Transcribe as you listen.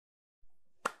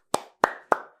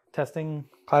Testing,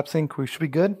 clap sync, we should be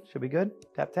good. Should be good.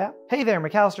 Tap, tap. Hey there,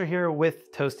 McAllister here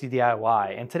with Toasty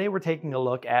DIY, and today we're taking a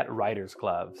look at rider's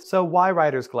gloves. So why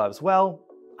rider's gloves? Well,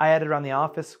 I edit around the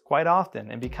office quite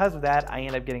often, and because of that, I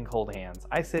end up getting cold hands.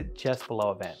 I sit just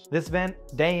below a vent. This vent,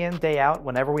 day in, day out,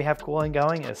 whenever we have cooling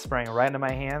going, is spraying right into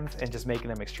my hands and just making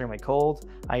them extremely cold.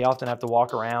 I often have to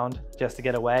walk around just to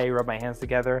get away, rub my hands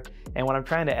together, and when I'm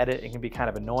trying to edit, it can be kind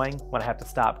of annoying when I have to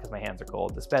stop because my hands are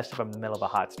cold, especially if I'm in the middle of a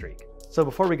hot streak. So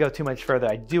before we go too much further,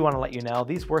 I do want to let you know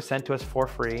these were sent to us for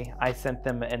free. I sent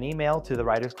them an email to the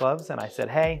Rider's Gloves and I said,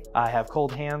 hey, I have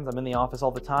cold hands, I'm in the office all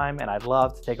the time, and I'd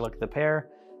love to take a look at the pair.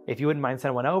 If you wouldn't mind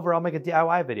sending one over, I'll make a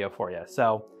DIY video for you.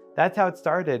 So that's how it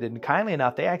started, and kindly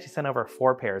enough, they actually sent over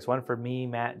 4 pairs, one for me,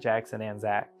 Matt, Jackson, and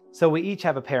Zach. So we each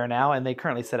have a pair now, and they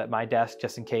currently sit at my desk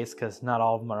just in case, because not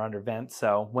all of them are under vents.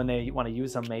 So when they want to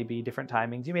use them, maybe different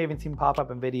timings. You may even see them pop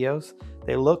up in videos.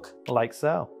 They look like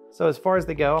so. So as far as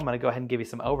they go, I'm going to go ahead and give you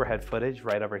some overhead footage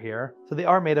right over here. So they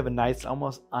are made of a nice,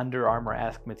 almost Under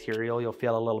Armour-esque material. You'll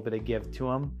feel a little bit of give to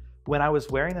them. When I was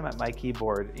wearing them at my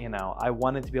keyboard, I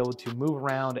wanted to be able to move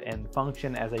around and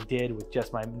function as I did with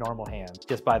just my normal hands,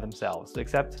 just by themselves,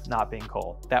 except not being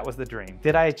cold. That was the dream.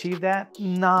 Did I achieve that?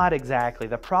 Not exactly.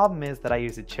 The problem is that I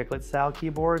use a chiclet style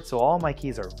keyboard, so all my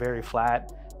keys are very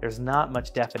flat. There's not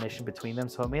much definition between them,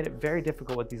 so it made it very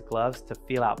difficult with these gloves to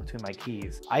feel out between my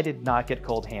keys. I did not get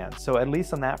cold hands, so at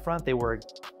least on that front, they were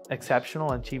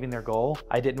exceptional in achieving their goal.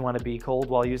 I didn't want to be cold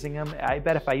while using them. I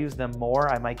bet if I used them more,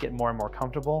 I might get more and more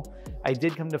comfortable. I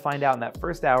did come to find out in that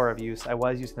first hour of use, I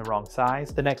was using the wrong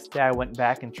size. The next day I went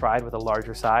back and tried with a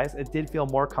larger size. It did feel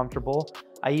more comfortable.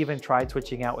 I even tried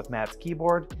switching out with Matt's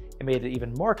keyboard. It made it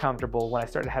even more comfortable when I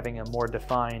started having a more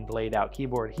defined, laid out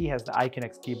keyboard. He has the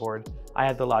Iconix keyboard. I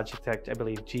have the Logitech, I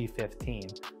believe,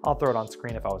 G15. I'll throw it on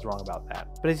screen if I was wrong about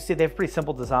that. But as you see, they have a pretty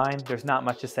simple design. There's not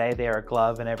much to say. They are a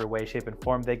glove in every way, shape, and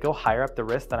form. They go higher up the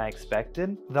wrist than I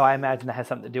expected, though I imagine that has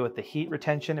something to do with the heat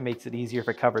retention. It makes it easier if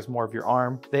it covers more of your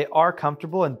arm. They are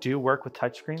comfortable and do work with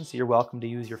touchscreens, so you're welcome to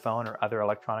use your phone or other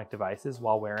electronic devices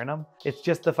while wearing them. It's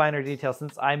just the finer details.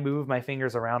 Since I move my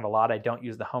fingers around a lot, I don't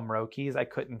use the home row keys. I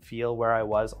couldn't feel where I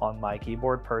was on my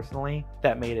keyboard personally.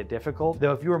 That made it difficult.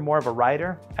 Though if you were more of a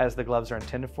writer, as the gloves are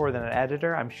intended for, than an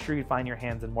editor, I'm sure you'd find your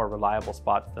hands in more reliable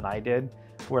spots than I did,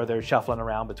 where they're shuffling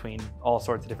around between all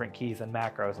sorts of different keys and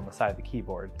macros on the side of the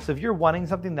keyboard. So if you're wanting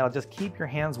something that'll just keep your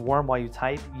hands warm while you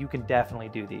type, you can definitely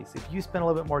do these. If you spend a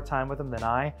little bit more time with them than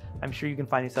I'm sure you can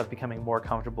find yourself becoming more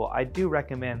comfortable. I do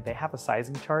recommend, they have a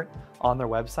sizing chart on their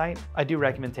website. I do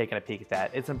recommend taking a peek at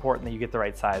that. It's important that you get the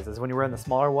right sizes. When you're in the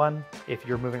smaller one, if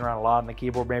you're moving around a lot on the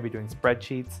keyboard, maybe doing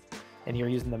spreadsheets, and you're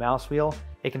using the mouse wheel,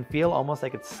 it can feel almost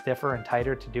like it's stiffer and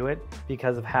tighter to do it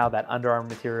because of how that Under Armour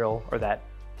material or that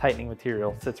tightening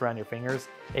material sits around your fingers.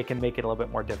 It can make it a little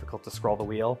bit more difficult to scroll the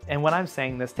wheel. And when I'm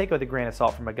saying this, take it with a grain of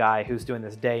salt from a guy who's doing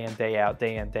this day in, day out,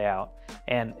 day in, day out,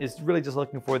 and is really just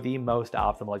looking for the most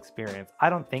optimal experience. I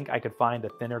don't think I could find a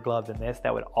thinner glove than this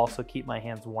that would also keep my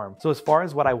hands warm. So as far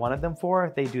as what I wanted them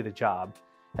for, they do the job.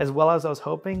 As well as I was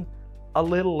hoping, a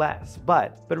little less,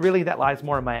 but really that lies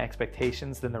more in my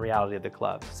expectations than the reality of the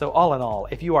glove. So all in all,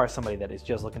 if you are somebody that is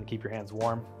just looking to keep your hands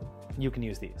warm, you can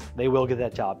use these. They will get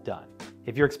that job done.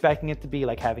 If you're expecting it to be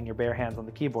like having your bare hands on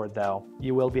the keyboard though,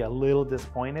 you will be a little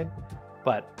disappointed.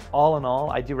 But all in all,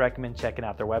 I do recommend checking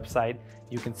out their website.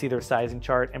 You can see their sizing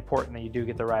chart. Important that you do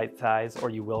get the right size, or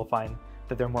you will find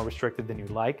that they're more restricted than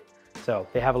you'd like. So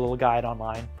they have a little guide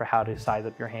online for how to size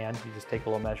up your hand. You just take a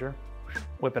little measure,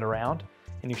 whip it around,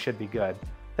 and you should be good.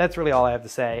 That's really all I have to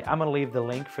say. I'm gonna leave the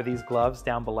link for these gloves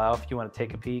down below if you wanna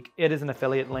take a peek. It is an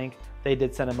affiliate link. They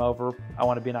did send them over. I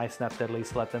wanna be nice enough to at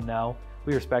least let them know.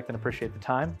 We respect and appreciate the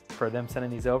time for them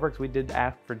sending these over, because we did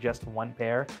ask for just 1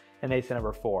 pair and they sent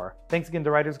over 4. Thanks again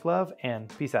to Rider's Glove, and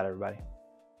peace out, everybody.